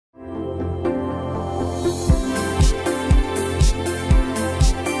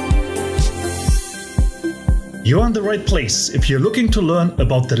You're in the right place if you're looking to learn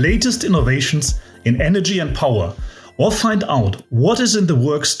about the latest innovations in energy and power, or find out what is in the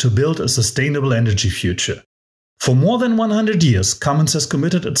works to build a sustainable energy future. For more than 100 years, Cummins has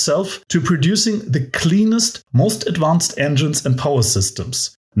committed itself to producing the cleanest, most advanced engines and power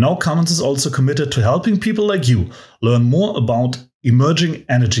systems. Now Cummins is also committed to helping people like you learn more about emerging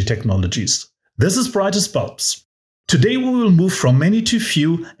energy technologies. This is Brightest Bulbs. Today we will move from many to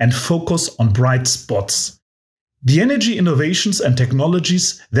few and focus on bright spots. The energy innovations and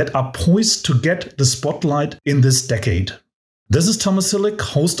technologies that are poised to get the spotlight in this decade. This is Thomas Hillick,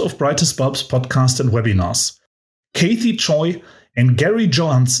 host of Brightest Bulbs podcast and webinars. Cathy, Choi and Gary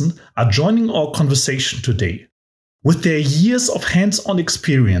Johansson are joining our conversation today. With their years of hands-on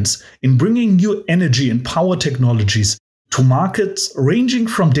experience in bringing new energy and power technologies to markets ranging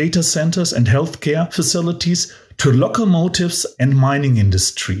from data centers and healthcare facilities to locomotives and mining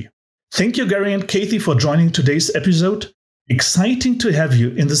industry. Thank you, Gary and Cathy, for joining today's episode. Exciting to have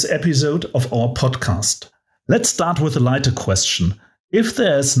you in this episode of our podcast. Let's start with a lighter question. If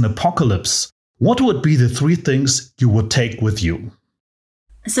there is an apocalypse, what would be the 3 things you would take with you?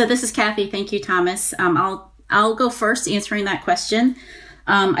 So this is Cathy. Thank you, Thomas. I'll go first answering that question.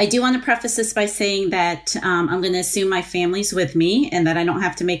 I do want to preface this by saying that I'm going to assume my family's with me and that I don't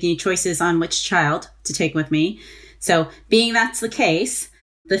have to make any choices on which child to take with me. So being that's the case,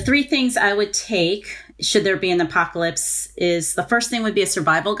 the 3 things I would take, should there be an apocalypse, is the first thing would be a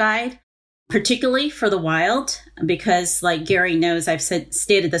survival guide, particularly for the wild, because like Gary knows, I've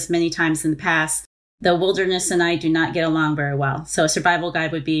stated this many times in the past, the wilderness and I do not get along very well. So a survival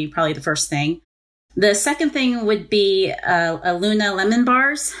guide would be probably the first thing. The second thing would be a Luna lemon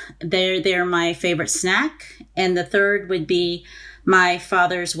bars. They're my favorite snack. And the third would be my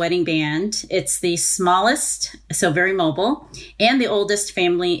father's wedding band. It's the smallest, so very mobile, and the oldest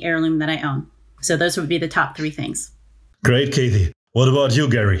family heirloom that I own. So those would be the top 3 things. Great, Cathy. What about you,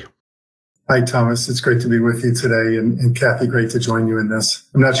 Gary? Hi, Thomas. It's great to be with you today. And Cathy, great to join you in this.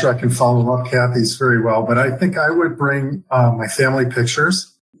 I'm not sure I can follow up Cathy's very well, but I think I would bring my family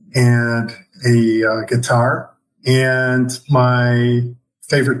pictures and a guitar and my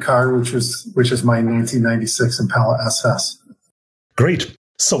favorite car, which is my 1996 Impala SS. Great.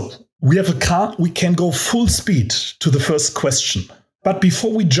 So we have a car. We can go full speed to the first question. But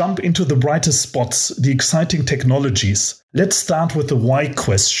before we jump into the brightest spots, the exciting technologies, let's start with the why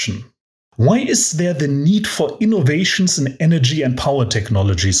question. Why is there the need for innovations in energy and power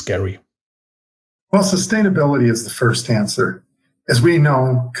technologies, Gary? Well, sustainability is the first answer. As we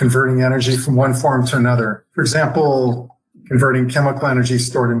know, converting energy from one form to another, for example, converting chemical energy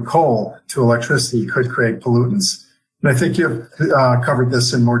stored in coal to electricity could create pollutants. And I think you've covered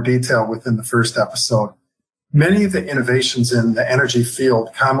this in more detail within the first episode. Many of the innovations in the energy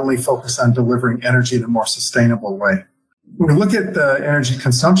field commonly focus on delivering energy in a more sustainable way. When we look at the energy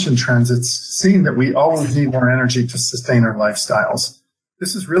consumption trends, it's seen that we always need more energy to sustain our lifestyles.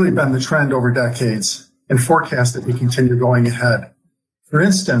 This has really been the trend over decades and forecast that we continue going ahead. For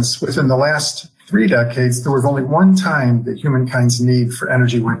instance, within the last 3 decades, there was only one time that humankind's need for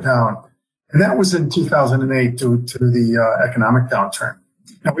energy went down, and that was in 2008 due to the economic downturn.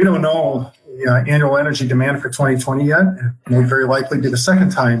 Now, we don't know the annual energy demand for 2020 yet. It may very likely be the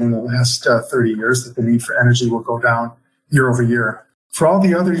second time in the last 30 years that the need for energy will go down year over year. For all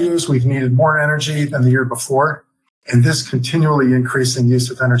the other years, we've needed more energy than the year before, and this continually increasing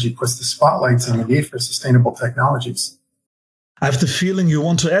use of energy puts the spotlights on the need for sustainable technologies. I have the feeling you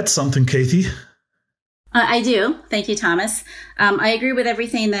want to add something, Cathy. I do. Thank you, Thomas. I agree with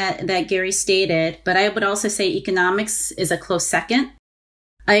everything that Gary stated, but I would also say economics is a close second.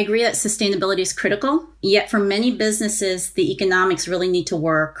 I agree that sustainability is critical, yet for many businesses, the economics really need to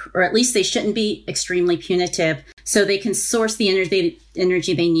work, or at least they shouldn't be extremely punitive, so they can source the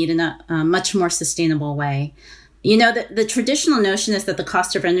energy they need in a much more sustainable way. You know, the traditional notion is that the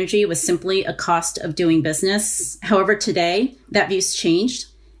cost of energy was simply a cost of doing business. However, today, that view's changed.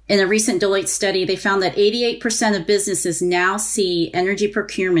 In a recent Deloitte study, they found that 88% of businesses now see energy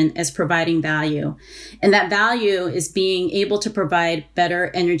procurement as providing value. And that value is being able to provide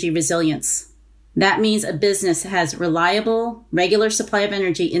better energy resilience. That means a business has reliable, regular supply of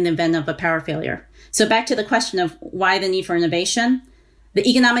energy in the event of a power failure. So back to the question of why the need for innovation. The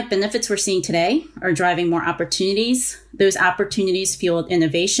economic benefits we're seeing today are driving more opportunities. Those opportunities fuel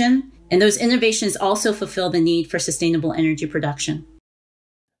innovation, and those innovations also fulfill the need for sustainable energy production.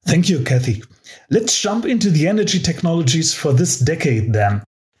 Thank you, Cathy. Let's jump into the energy technologies for this decade then.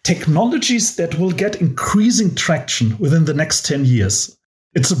 Technologies that will get increasing traction within the next 10 years.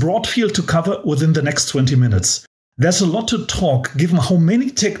 It's a broad field to cover within the next 20 minutes. There's a lot to talk given how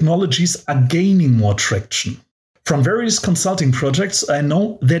many technologies are gaining more traction. From various consulting projects, I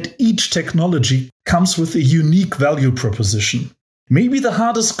know that each technology comes with a unique value proposition. Maybe the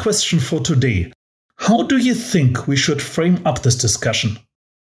hardest question for today: how do you think we should frame up this discussion?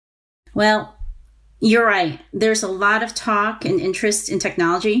 Well, you're right. There's a lot of talk and interest in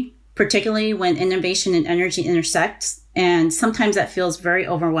technology, particularly when innovation and energy intersect, and sometimes that feels very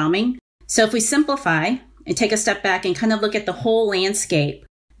overwhelming. So if we simplify and take a step back and kind of look at the whole landscape,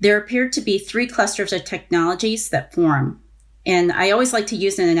 there appear to be three clusters of technologies that form. And I always like to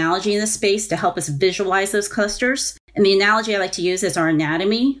use an analogy in this space to help us visualize those clusters. And the analogy I like to use is our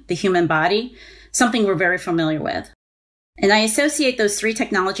anatomy, the human body, something we're very familiar with. And I associate those three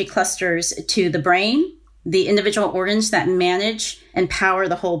technology clusters to the brain, the individual organs that manage and power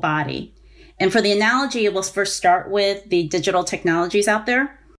the whole body. And for the analogy, we'll first start with the digital technologies out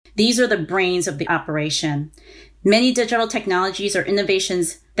there. These are the brains of the operation. Many digital technologies are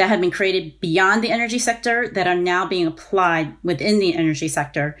innovations that have been created beyond the energy sector that are now being applied within the energy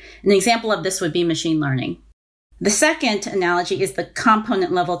sector. An example of this would be machine learning. The second analogy is the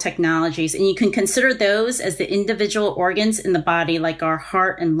component level technologies, and you can consider those as the individual organs in the body like our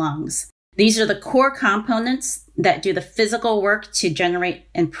heart and lungs. These are the core components that do the physical work to generate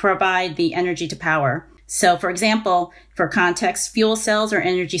and provide the energy to power. So for example, for context, fuel cells or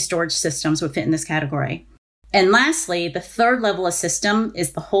energy storage systems would fit in this category. And lastly, the third level of system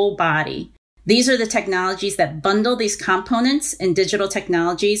is the whole body. These are the technologies that bundle these components and digital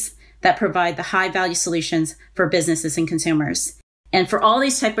technologies that provide the high-value solutions for businesses and consumers. And for all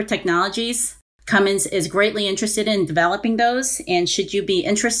these type of technologies, Cummins is greatly interested in developing those. And should you be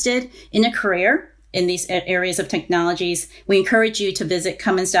interested in a career in these areas of technologies, we encourage you to visit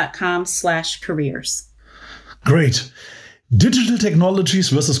cummins.com/careers. Great. Digital technologies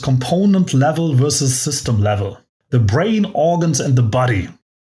versus component level versus system level. The brain, organs, and the body.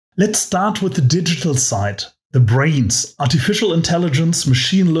 Let's start with the digital side. The brains, artificial intelligence,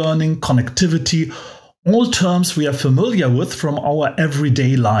 machine learning, connectivity, all terms we are familiar with from our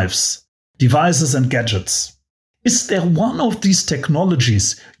everyday lives, devices and gadgets. Is there one of these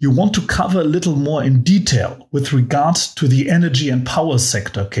technologies you want to cover a little more in detail with regards to the energy and power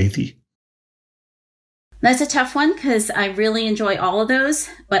sector, Cathy? That's a tough one because I really enjoy all of those,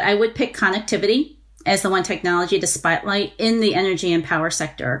 but I would pick connectivity as the one technology to spotlight in the energy and power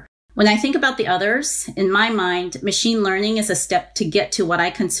sector. When I think about the others, in my mind, machine learning is a step to get to what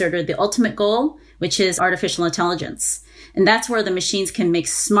I consider the ultimate goal, which is artificial intelligence. And that's where the machines can make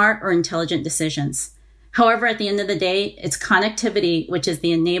smart or intelligent decisions. However, at the end of the day, it's connectivity, which is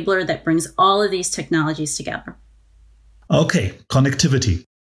the enabler that brings all of these technologies together. Okay, connectivity.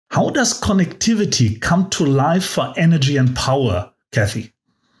 How does connectivity come to life for energy and power, Cathy?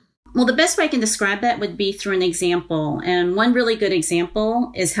 Well, the best way I can describe that would be through an example. And one really good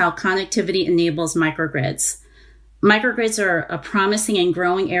example is how connectivity enables microgrids. Microgrids are a promising and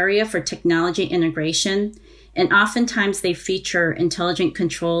growing area for technology integration, and oftentimes they feature intelligent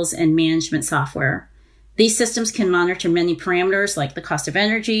controls and management software. These systems can monitor many parameters like the cost of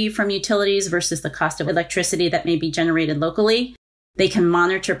energy from utilities versus the cost of electricity that may be generated locally. They can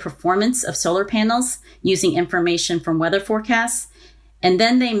monitor performance of solar panels using information from weather forecasts, and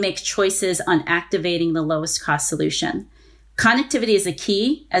then they make choices on activating the lowest cost solution. Connectivity is a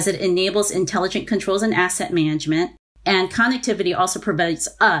key as it enables intelligent controls and asset management. And connectivity also provides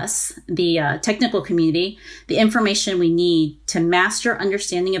us, the technical community, the information we need to master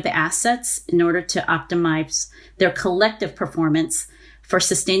understanding of the assets in order to optimize their collective performance for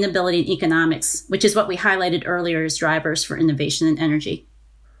sustainability and economics, which is what we highlighted earlier as drivers for innovation in energy.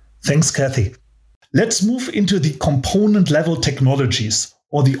 Thanks, Cathy. Let's move into the component level technologies,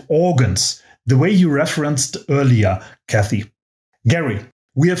 or the organs, the way you referenced earlier, Cathy. Gary,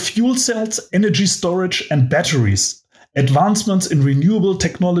 we have fuel cells, energy storage, and batteries, advancements in renewable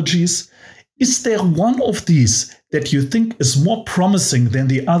technologies. Is there one of these that you think is more promising than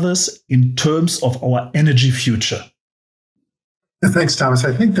the others in terms of our energy future? Thanks, Thomas.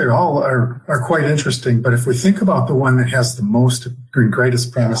 I think they all are quite interesting, but if we think about the one that has the most and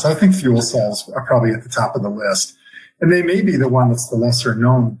greatest promise, I think fuel cells are probably at the top of the list. And they may be the one that's the lesser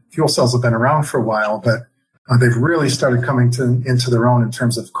known. Fuel cells have been around for a while, but they've really started coming into their own in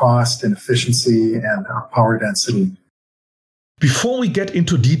terms of cost and efficiency and power density. Before we get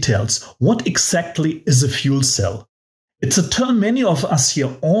into details, what exactly is a fuel cell? It's a term many of us hear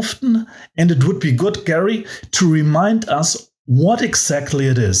often, and it would be good, Gary, to remind us what exactly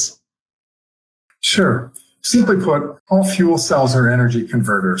it is. Sure. Simply put, all fuel cells are energy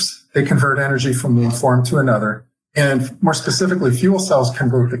converters. They convert energy from one form to another. And more specifically, fuel cells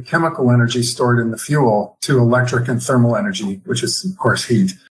convert the chemical energy stored in the fuel to electric and thermal energy, which is, of course,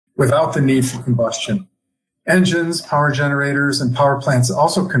 heat, without the need for combustion. Engines, power generators, and power plants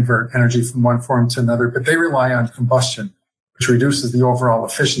also convert energy from one form to another, but they rely on combustion, which reduces the overall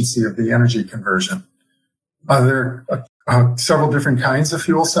efficiency of the energy conversion. There are several different kinds of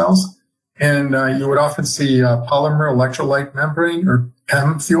fuel cells, and you would often see polymer electrolyte membrane or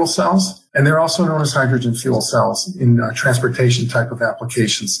PEM fuel cells, and they're also known as hydrogen fuel cells in transportation type of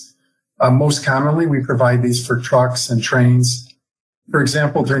applications. Most commonly, we provide these for trucks and trains. For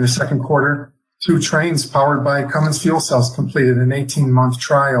example, during the second quarter, 2 trains powered by Cummins fuel cells completed an 18-month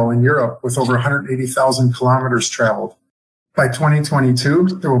trial in Europe with over 180,000 kilometers traveled. By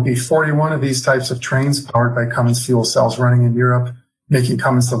 2022, there will be 41 of these types of trains powered by Cummins fuel cells running in Europe, making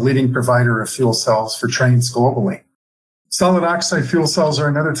Cummins the leading provider of fuel cells for trains globally. Solid oxide fuel cells are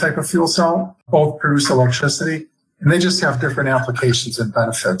another type of fuel cell. Both produce electricity, and they just have different applications and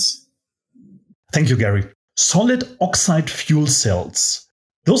benefits. Thank you, Gary. Solid oxide fuel cells.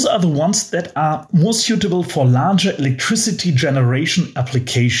 Those are the ones that are more suitable for larger electricity generation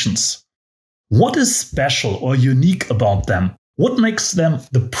applications. What is special or unique about them? What makes them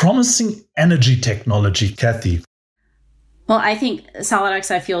the promising energy technology, Cathy? Well, I think solid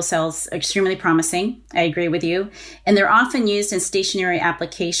oxide fuel cells are extremely promising. I agree with you. And they're often used in stationary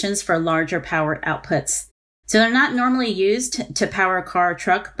applications for larger power outputs. So they're not normally used to power a car or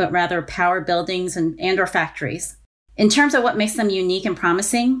truck, but rather power buildings and or factories. In terms of what makes them unique and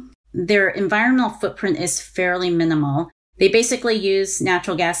promising, their environmental footprint is fairly minimal. They basically use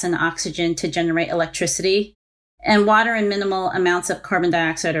natural gas and oxygen to generate electricity, and water and minimal amounts of carbon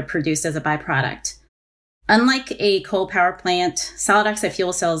dioxide are produced as a byproduct. Unlike a coal power plant, solid oxide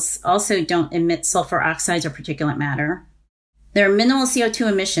fuel cells also don't emit sulfur oxides or particulate matter. There are minimal CO2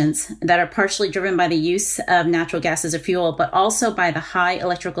 emissions that are partially driven by the use of natural gas as a fuel, but also by the high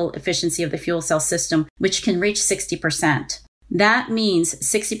electrical efficiency of the fuel cell system, which can reach 60%. That means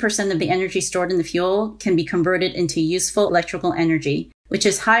 60% of the energy stored in the fuel can be converted into useful electrical energy, which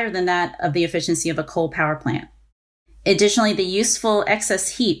is higher than that of the efficiency of a coal power plant. Additionally, the useful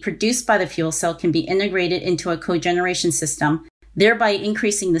excess heat produced by the fuel cell can be integrated into a cogeneration system, thereby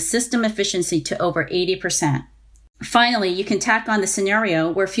increasing the system efficiency to over 80%. Finally, you can tack on the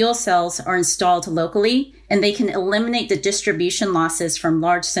scenario where fuel cells are installed locally and they can eliminate the distribution losses from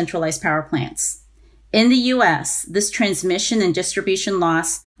large centralized power plants. In the US, this transmission and distribution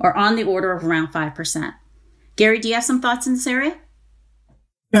loss are on the order of around 5%. Gary, do you have some thoughts in this area?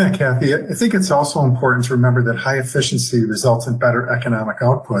 Yeah, Cathy, I think it's also important to remember that high efficiency results in better economic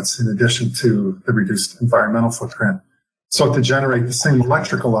outputs in addition to the reduced environmental footprint. So to generate the same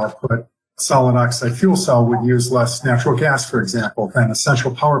electrical output, a solid oxide fuel cell would use less natural gas, for example, than a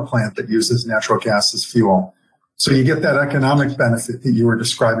central power plant that uses natural gas as fuel. So you get that economic benefit that you were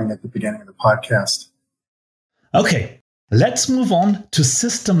describing at the beginning of the podcast. Okay, let's move on to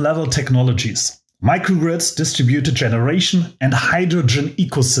system-level technologies. Microgrids, distributed generation, and hydrogen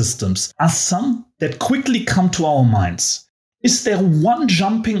ecosystems are some that quickly come to our minds. Is there one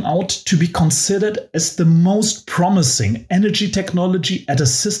jumping out to be considered as the most promising energy technology at a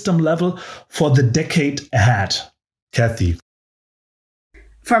system level for the decade ahead? Cathy.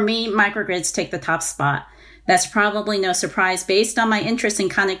 For me, microgrids take the top spot. That's probably no surprise based on my interest in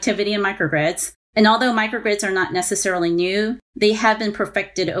connectivity and microgrids. And although microgrids are not necessarily new, they have been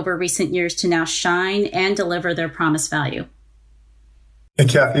perfected over recent years to now shine and deliver their promised value. And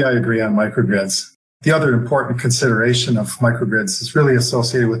Cathy, I agree on microgrids. The other important consideration of microgrids is really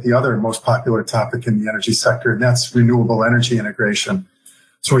associated with the other most popular topic in the energy sector, and that's renewable energy integration.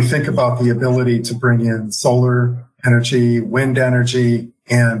 So we think about the ability to bring in solar energy, wind energy,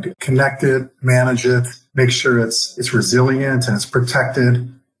 and connect it, manage it, make sure it's resilient and it's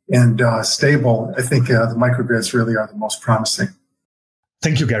protected and stable. I think the microgrids really are the most promising.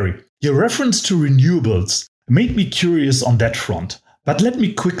 Thank you, Gary. Your reference to renewables made me curious on that front. But let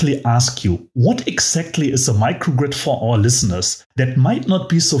me quickly ask you, what exactly is a microgrid for our listeners that might not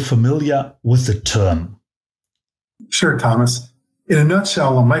be so familiar with the term? Sure, Thomas. In a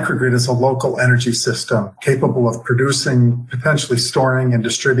nutshell, a microgrid is a local energy system capable of producing, potentially storing, and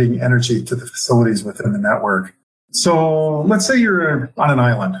distributing energy to the facilities within the network. So let's say you're on an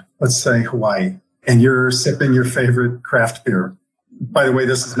island, let's say Hawaii, and you're sipping your favorite craft beer. By the way,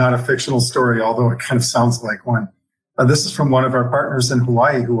 this is not a fictional story, although it kind of sounds like one. This is from one of our partners in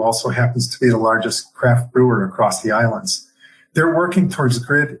Hawaii, who also happens to be the largest craft brewer across the islands. They're working towards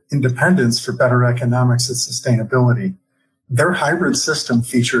grid independence for better economics and sustainability. Their hybrid system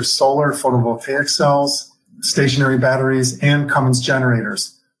features solar photovoltaic cells, stationary batteries, and Cummins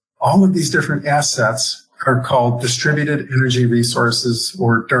generators. All of these different assets are called distributed energy resources,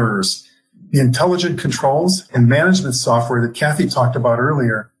 or DERs. The intelligent controls and management software that Cathy talked about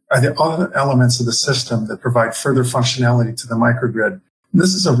earlier are the other elements of the system that provide further functionality to the microgrid. And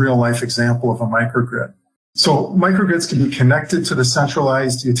this is a real-life example of a microgrid. So microgrids can be connected to the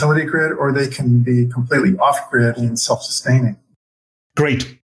centralized utility grid, or they can be completely off-grid and self-sustaining.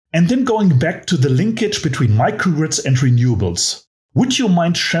 Great. And then going back to the linkage between microgrids and renewables. Would you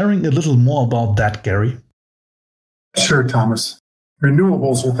mind sharing a little more about that, Gary? Sure, Thomas.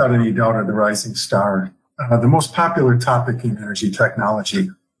 Renewables, without any doubt, are the rising star, the most popular topic in energy technology.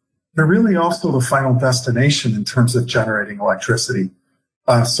 They're really also the final destination in terms of generating electricity.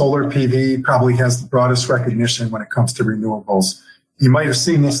 Solar PV probably has the broadest recognition when it comes to renewables. You might have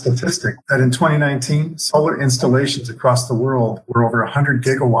seen the statistic that in 2019, solar installations across the world were over 100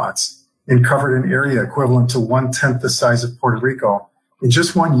 gigawatts and covered an area equivalent to 1/10 the size of Puerto Rico in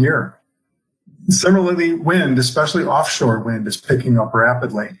just 1 year. Similarly, wind, especially offshore wind, is picking up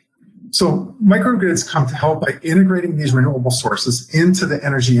rapidly. So microgrids come to help by integrating these renewable sources into the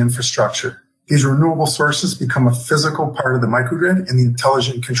energy infrastructure. These renewable sources become a physical part of the microgrid, and the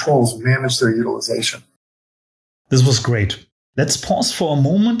intelligent controls manage their utilization. This was great. Let's pause for a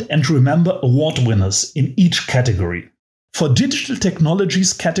moment and remember award winners in each category. For digital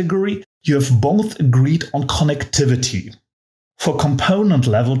technologies category, you have both agreed on connectivity. For component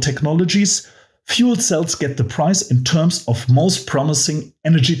level technologies, fuel cells get the prize in terms of most promising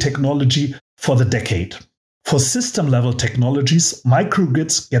energy technology for the decade. For system level technologies,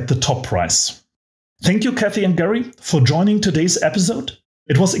 microgrids get the top prize. Thank you, Cathy and Gary, for joining today's episode.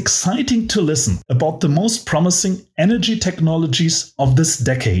 It was exciting to listen about the most promising energy technologies of this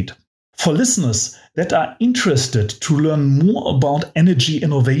decade. For listeners that are interested to learn more about energy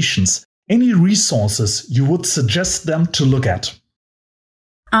innovations, any resources you would suggest them to look at?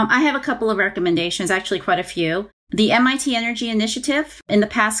 I have a couple of recommendations, actually quite a few. The MIT Energy Initiative, in the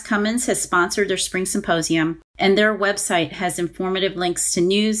past, Cummins has sponsored their spring symposium, and their website has informative links to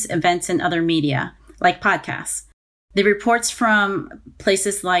news, events, and other media, like podcasts. The reports from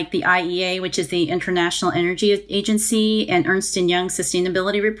places like the IEA, which is the International Energy Agency, and Ernst & Young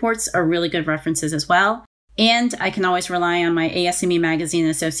sustainability reports are really good references as well. And I can always rely on my ASME magazine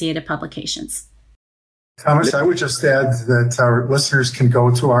and associated publications. Thomas, I would just add that our listeners can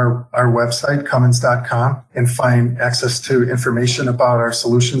go to our website, Cummins.com, and find access to information about our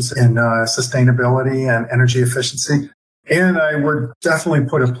solutions in sustainability and energy efficiency. And I would definitely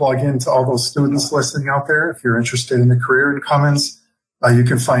put a plug into all those students listening out there. If you're interested in a career in Cummins, you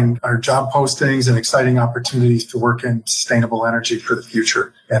can find our job postings and exciting opportunities to work in sustainable energy for the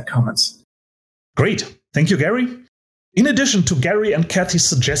future at Cummins. Great. Thank you, Gary. In addition to Gary and Cathy's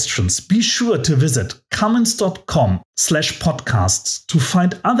suggestions, be sure to visit cummins.com/podcasts to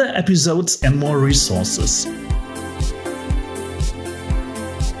find other episodes and more resources.